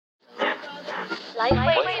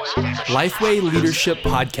Lifeway Leadership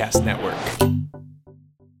Podcast Network.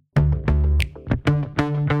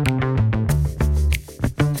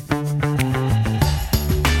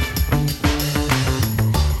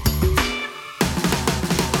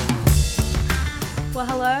 Well,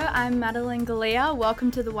 hello, I'm Madeline Galea.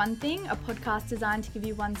 Welcome to The One Thing, a podcast designed to give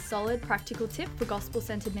you one solid, practical tip for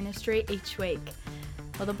gospel-centered ministry each week.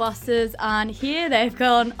 Well, the bosses aren't here. They've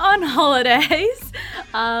gone on holidays.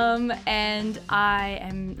 And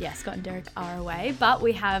Scott and Derek are away, but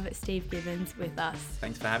we have Steve Gibbons with us.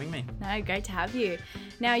 Thanks for having me. No, great to have you.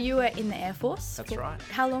 Now, you were in the Air Force. That's right.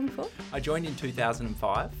 How long for? I joined in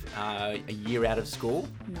 2005, a year out of school,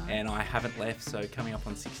 Nice. and I haven't left, so coming up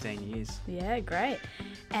on 16 years. Yeah, great.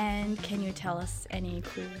 And can you tell us any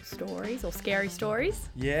cool stories or scary stories?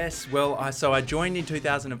 Yes, well, I joined in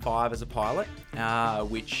 2005 as a pilot,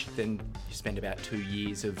 which then you spend about 2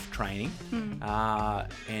 years of training.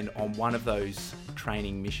 And on one of those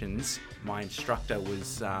training missions, my instructor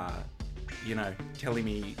was, telling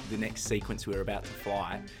me the next sequence we were about to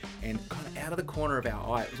fly. And kind of out of the corner of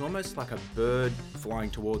our eye, it was almost like a bird flying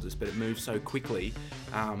towards us, but it moved so quickly,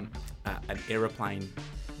 an aeroplane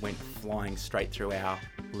went flying straight through our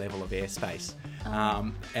level of airspace.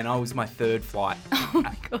 And I was my third flight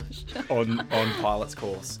on pilot's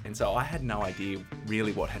course. And so I had no idea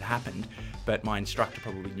really what had happened, but my instructor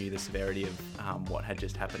probably knew the severity of what had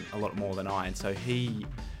just happened a lot more than I. And so he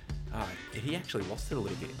actually lost it a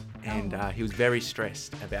little bit. And he was very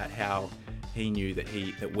stressed about how he knew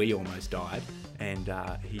that we almost died. And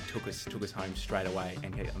he took us home straight away,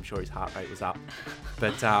 and I'm sure his heart rate was up.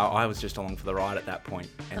 But I was just along for the ride at that point.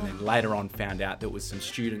 And then later on found out there was some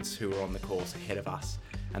students who were on the course ahead of us,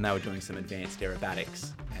 and they were doing some advanced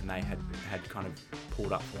aerobatics, and they had kind of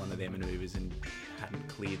pulled up for one of their manoeuvres and hadn't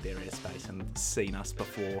cleared their airspace and seen us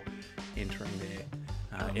before entering their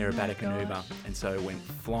aerobatic manoeuvre, and so went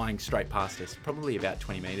flying straight past us, probably about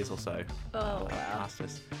 20 metres or so past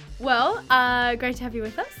us. Well, great to have you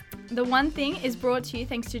with us. The One Thing is brought to you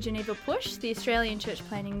thanks to Geneva Push, the Australian Church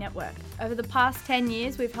Planting Network. Over the past 10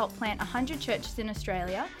 years, we've helped plant 100 churches in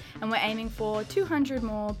Australia, and we're aiming for 200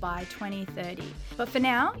 more by 2030. But for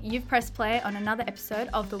now, you've pressed play on another episode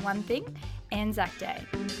of The One Thing, Anzac Day.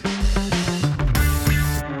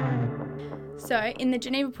 So, in the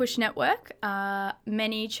Geneva Push network,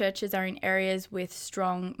 many churches are in areas with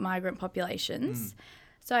strong migrant populations.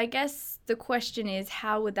 So I guess the question is,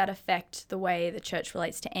 how would that affect the way the church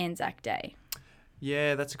relates to Anzac Day?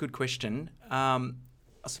 Yeah, that's a good question. I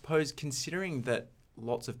suppose considering that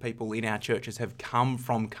lots of people in our churches have come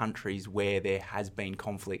from countries where there has been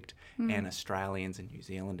conflict, and Australians and New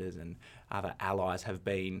Zealanders and other allies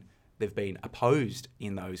they've been opposed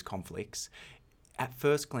in those conflicts. At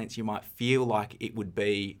first glance, you might feel like it would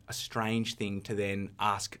be a strange thing to then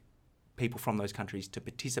ask people from those countries to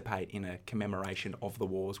participate in a commemoration of the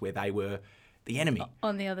wars where they were the enemy.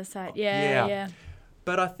 On the other side, yeah.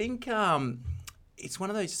 But I think it's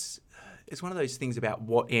one of those things about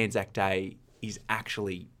what Anzac Day is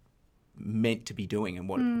actually meant to be doing and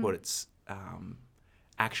what it's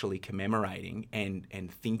actually commemorating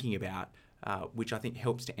and thinking about, which I think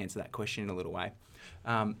helps to answer that question in a little way.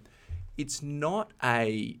 It's not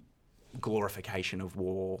a glorification of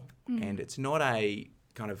war, and it's not a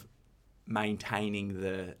kind of maintaining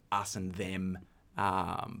the us and them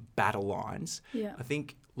battle lines. Yeah. I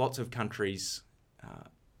think lots of countries,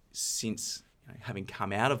 since having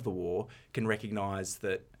come out of the war, can recognise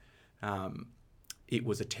that it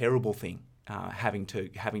was a terrible thing having to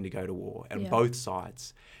go to war on both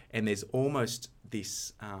sides, and there's almost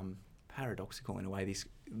this paradoxical in a way.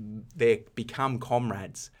 They become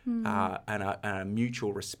comrades and a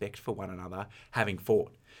mutual respect for one another, having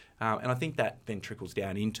fought. And I think that then trickles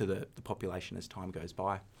down into the population as time goes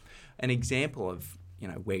by. An example of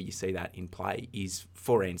where you see that in play is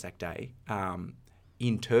for Anzac Day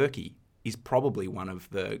in Turkey is probably one of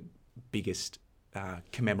the biggest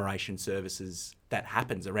commemoration services that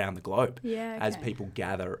happens around the globe as people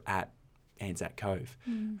gather at Anzac Cove.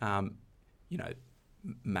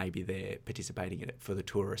 Maybe they're participating in it for the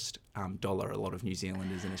tourist dollar. A lot of New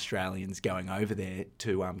Zealanders and Australians going over there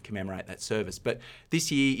to commemorate that service. But this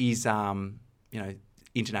year is,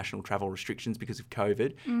 international travel restrictions because of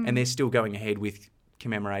COVID, and they're still going ahead with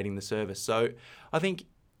commemorating the service. So I think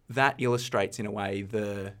that illustrates in a way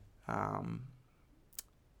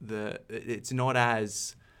it's not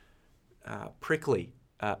as prickly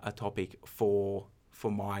a topic for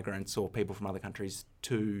migrants or people from other countries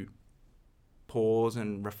to pause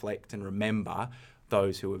and reflect and remember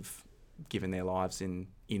those who have given their lives in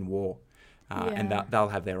war. And they'll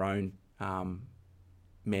have their own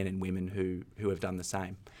men and women who have done the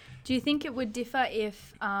same. Do you think it would differ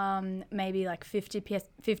if maybe like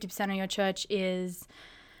 50% of your church is,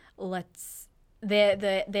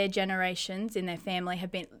 their generations in their family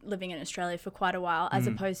have been living in Australia for quite a while, as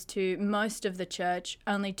opposed to most of the church,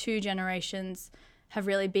 only 2 generations have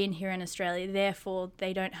really been here in Australia, therefore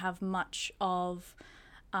they don't have much of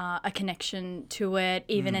a connection to it,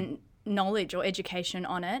 even in knowledge or education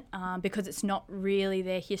on it, because it's not really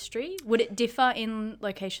their history? Would it differ in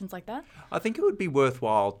locations like that? I think it would be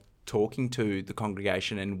worthwhile talking to the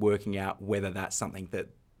congregation and working out whether that's something that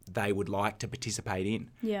they would like to participate in,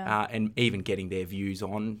 and even getting their views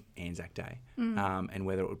on Anzac Day, and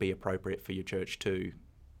whether it would be appropriate for your church to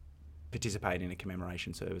participate in a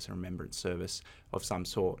commemoration service or remembrance service of some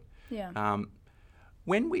sort.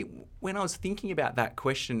 When I was thinking about that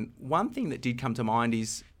question, one thing that did come to mind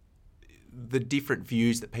is the different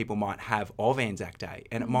views that people might have of Anzac Day,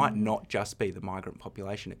 and it might not just be the migrant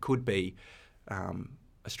population. It could be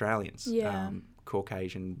Australians,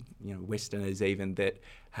 Caucasian, Westerners even, that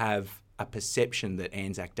have a perception that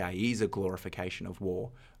Anzac Day is a glorification of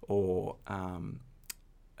war, or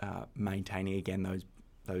maintaining again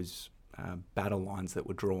those battle lines that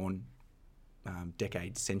were drawn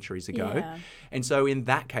decades, centuries ago. And so in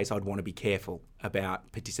that case, I'd want to be careful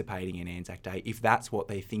about participating in Anzac Day if that's what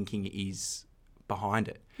their thinking is behind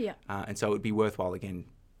it. And so it would be worthwhile, again,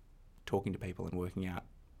 talking to people and working out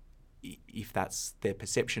if that's their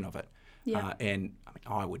perception of it. And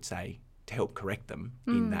I would say to help correct them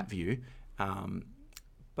in that view.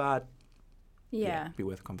 But it'd be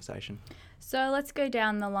worth a conversation. So let's go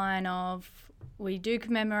down the line of, we do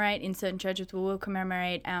commemorate, in certain churches we will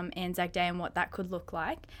commemorate Anzac Day and what that could look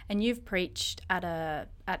like. And you've preached at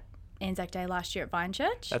Anzac Day last year at Vine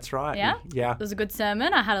Church. That's right. Yeah. It was a good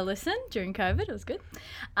sermon. I had a listen during COVID. It was good.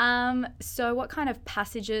 So what kind of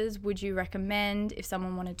passages would you recommend if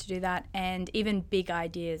someone wanted to do that, and even big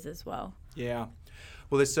ideas as well? Yeah.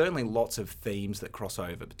 Well, there's certainly lots of themes that cross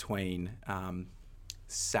over between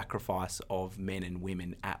sacrifice of men and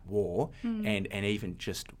women at war and even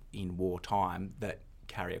just in wartime that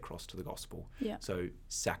carry across to the gospel. So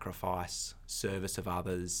sacrifice, service of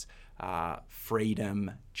others,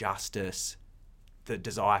 freedom, justice, the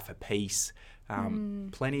desire for peace,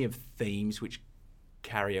 plenty of themes which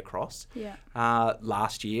carry across.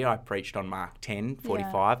 Last year I preached on Mark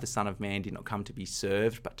 10:45, the Son of Man did not come to be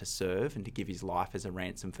served but to serve and to give his life as a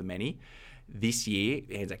ransom for many. This year,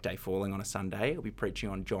 Anzac Day falling on a Sunday, I'll be preaching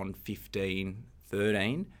on John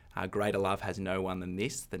 15:13. Greater love has no one than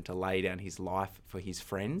this, than to lay down his life for his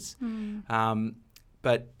friends.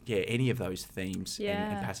 But any of those themes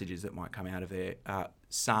and passages that might come out of there.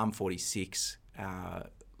 Psalm 46,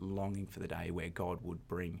 longing for the day where God would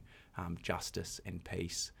bring justice and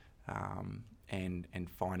peace, and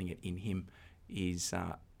finding it in him is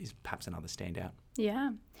perhaps another standout.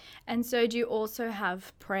 Yeah. And so do you also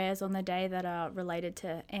have prayers on the day that are related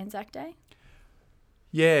to Anzac Day?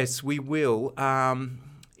 Yes, we will.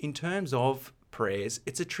 In terms of prayers,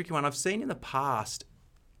 it's a tricky one. I've seen in the past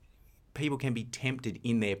people can be tempted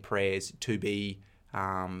in their prayers to be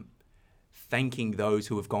thanking those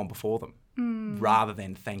who have gone before them rather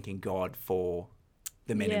than thanking God for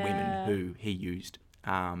the men and women who he used.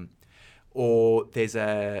 Or there's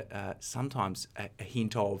sometimes a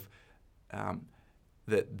hint of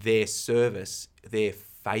that their service, their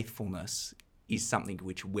faithfulness is something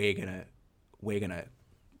which we're gonna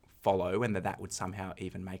follow, and that would somehow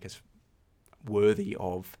even make us worthy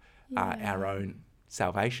of our own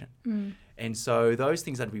salvation. And so those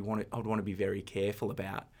things I would want to be very careful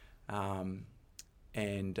about.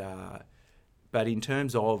 But in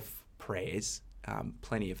terms of prayers,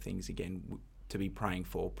 plenty of things again to be praying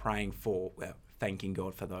for, thanking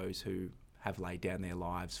God for those who have laid down their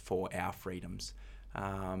lives for our freedoms,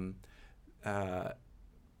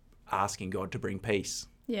 asking God to bring peace,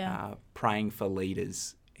 praying for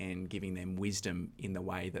leaders and giving them wisdom in the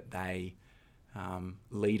way that they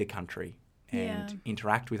lead a country and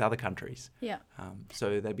interact with other countries.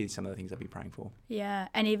 So that'd be some of the things I'd be praying for. Yeah,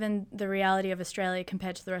 and even the reality of Australia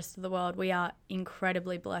compared to the rest of the world, we are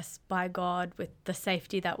incredibly blessed by God with the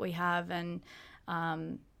safety that we have, and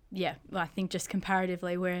I think just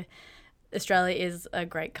comparatively, Australia is a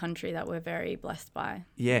great country that we're very blessed by.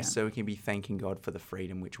 So we can be thanking God for the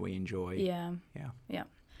freedom which we enjoy. Yeah.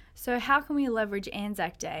 So how can we leverage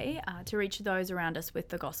Anzac Day to reach those around us with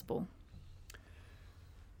the gospel?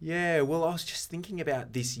 Yeah, well, I was just thinking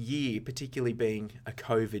about this year, particularly being a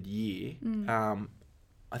COVID year.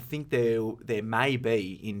 I think there may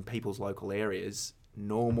be in people's local areas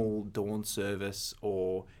normal dawn service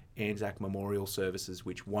or Anzac memorial services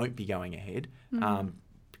which won't be going ahead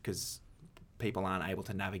because people aren't able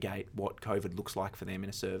to navigate what COVID looks like for them in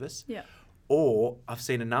a service. Yeah. Or I've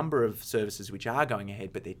seen a number of services which are going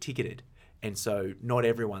ahead, but they're ticketed. And so not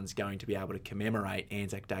everyone's going to be able to commemorate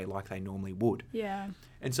Anzac Day like they normally would. Yeah.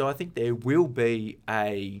 And so I think there will be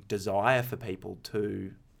a desire for people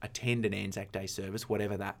to attend an Anzac Day service,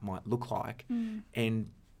 whatever that might look like. And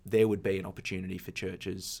there would be an opportunity for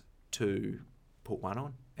churches to put one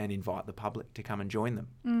on and invite the public to come and join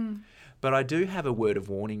them. But I do have a word of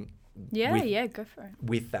warning. Go for it.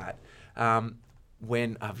 With that.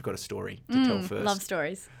 When I've got a story to tell first. Love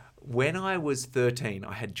stories. When I was 13,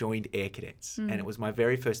 I had joined Air Cadets, and it was my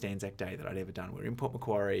very first Anzac Day that I'd ever done. We were in Port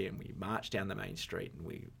Macquarie, and we marched down the main street, and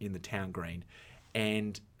we in the town green.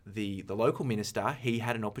 And the local minister, he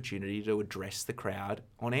had an opportunity to address the crowd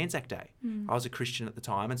on Anzac Day. I was a Christian at the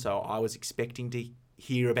time, and so I was expecting to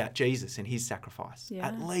hear about Jesus and his sacrifice,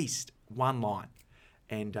 at least one line.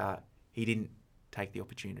 And he didn't take the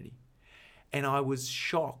opportunity. And I was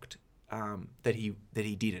shocked that he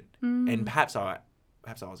didn't. And perhaps I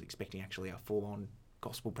was expecting actually a full-on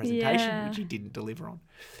gospel presentation, which he didn't deliver on.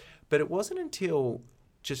 But it wasn't until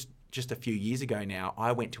just a few years ago now,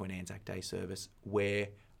 I went to an Anzac Day service where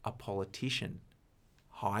a politician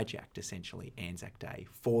hijacked essentially Anzac Day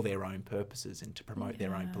for their own purposes and to promote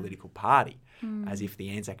their own political party, as if the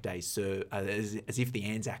Anzac Day as if the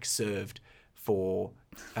Anzac served for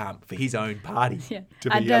his own party to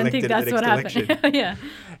be elected at the next election.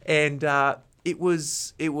 And it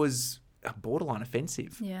was borderline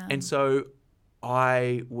offensive. And so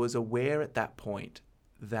I was aware at that point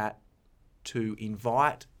that to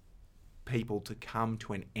invite people to come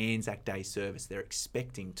to an Anzac Day service, they're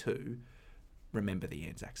expecting to remember the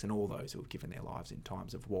Anzacs and all those who have given their lives in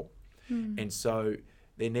times of war. And so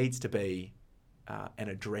there needs to be an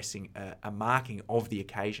addressing, a marking of the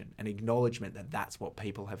occasion, an acknowledgement that that's what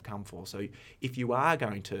people have come for. So if you are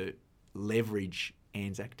going to leverage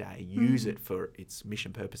Anzac Day, use it for its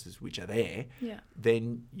mission purposes, which are there,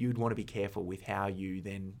 then you'd want to be careful with how you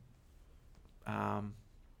then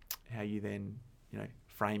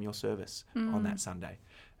frame your service on that Sunday,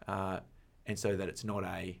 and so that it's not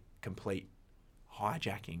a complete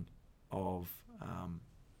hijacking of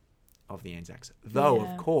the Anzacs. Though,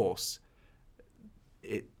 of course,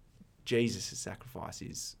 Jesus' sacrifice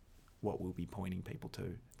is what we'll be pointing people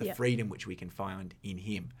to, the freedom which we can find in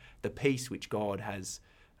him, the peace which God has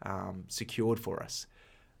secured for us.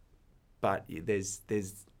 But there's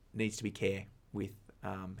needs to be care with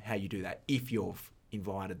how you do that if you've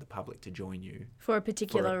invited the public to join you for a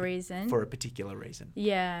particular reason. For a particular reason.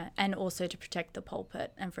 Yeah, and also to protect the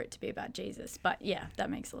pulpit and for it to be about Jesus. But yeah, that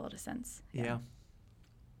makes a lot of sense. Yeah.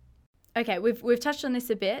 Okay, we've touched on this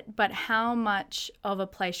a bit, but how much of a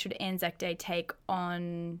place should Anzac Day take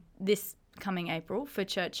on this coming April for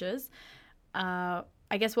churches? I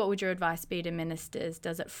guess what would your advice be to ministers?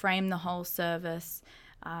 Does it frame the whole service?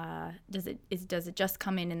 Does it just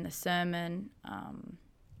come in the sermon?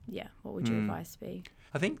 What would your advice be?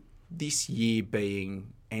 I think this year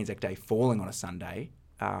being Anzac Day falling on a Sunday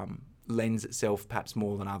lends itself perhaps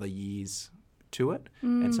more than other years to it,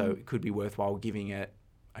 and so it could be worthwhile giving it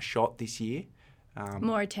a shot this year.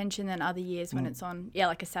 More attention than other years when it's on,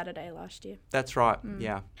 like a Saturday last year. That's right,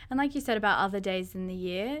 yeah. And like you said about other days in the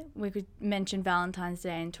year, we could mention Valentine's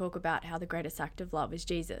Day and talk about how the greatest act of love is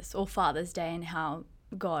Jesus, or Father's Day and how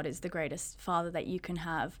God is the greatest father that you can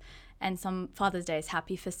have. And some Father's Day is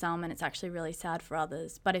happy for some and it's actually really sad for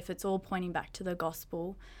others. But if it's all pointing back to the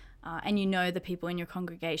gospel and you know the people in your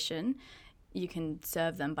congregation, you can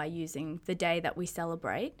serve them by using the day that we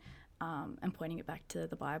celebrate and pointing it back to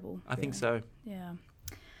the Bible. I think so. Yeah.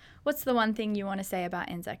 What's the one thing you want to say about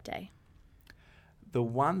Anzac Day? The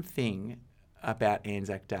one thing about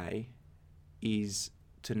Anzac Day is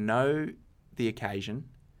to know the occasion,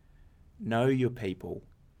 know your people,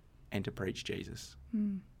 and to preach Jesus.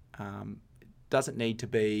 Doesn't need to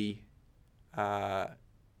be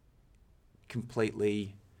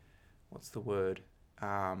completely,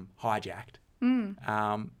 hijacked.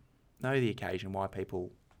 Know the occasion, why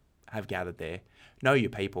people have gathered there. Know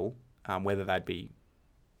your people, whether they'd be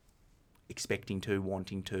expecting to,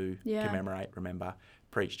 wanting to commemorate, remember,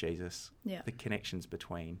 preach Jesus. Yeah. The connections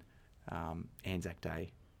between Anzac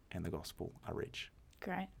Day and the gospel are rich.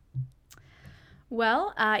 Great.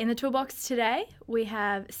 Well, in the toolbox today, we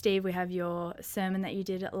have, Steve, your sermon that you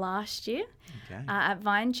did last year at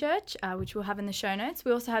Vine Church, which we'll have in the show notes.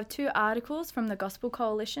 We also have 2 articles from the Gospel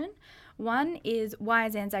Coalition. One is Why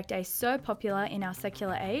is Anzac Day so popular in our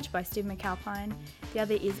secular age by Steve McAlpine. The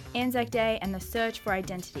other is Anzac Day and the Search for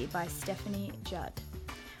Identity by Stephanie Judd.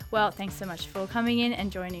 Well, thanks so much for coming in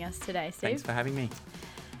and joining us today, Steve. Thanks for having me.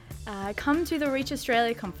 Come to the Reach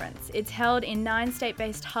Australia conference. It's held in 9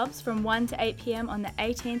 state-based hubs from 1 to 8 p.m. on the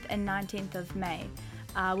 18th and 19th of May.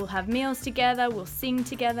 We'll have meals together, we'll sing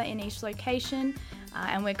together in each location,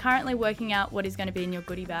 and we're currently working out what is going to be in your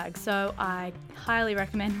goodie bag. So I highly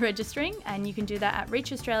recommend registering, and you can do that at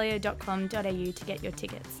reachaustralia.com.au to get your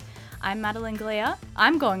tickets. I'm Madeline Galea.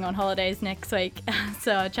 I'm going on holidays next week,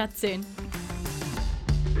 so chat soon.